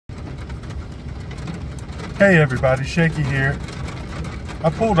Hey everybody, Shaky here. I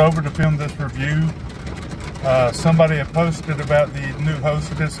pulled over to film this review. Somebody had posted about the new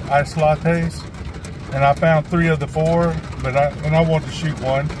Hostess iced lattes, and I found 3 of the 4, and I wanted to shoot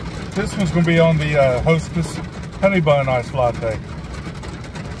one. This one's going to be on the Hostess honey bun iced latte.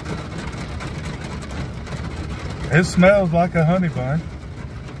 It smells like a honey bun.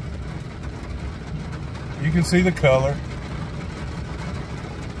 You can see the color.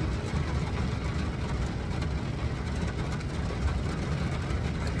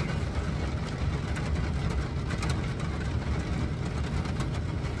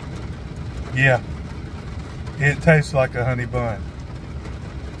 Yeah, it tastes like a honey bun.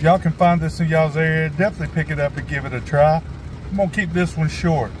 If y'all can find this in y'all's area, definitely pick it up and give it a try. I'm gonna keep this one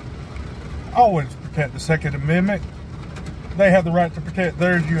short. Always protect the Second Amendment. They have the right to protect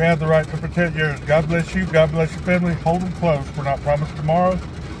theirs, you have the right to protect yours. God bless you, God bless your family. Hold them close. We're not promised tomorrow.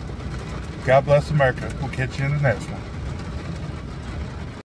 God bless America. We'll catch you in the next one.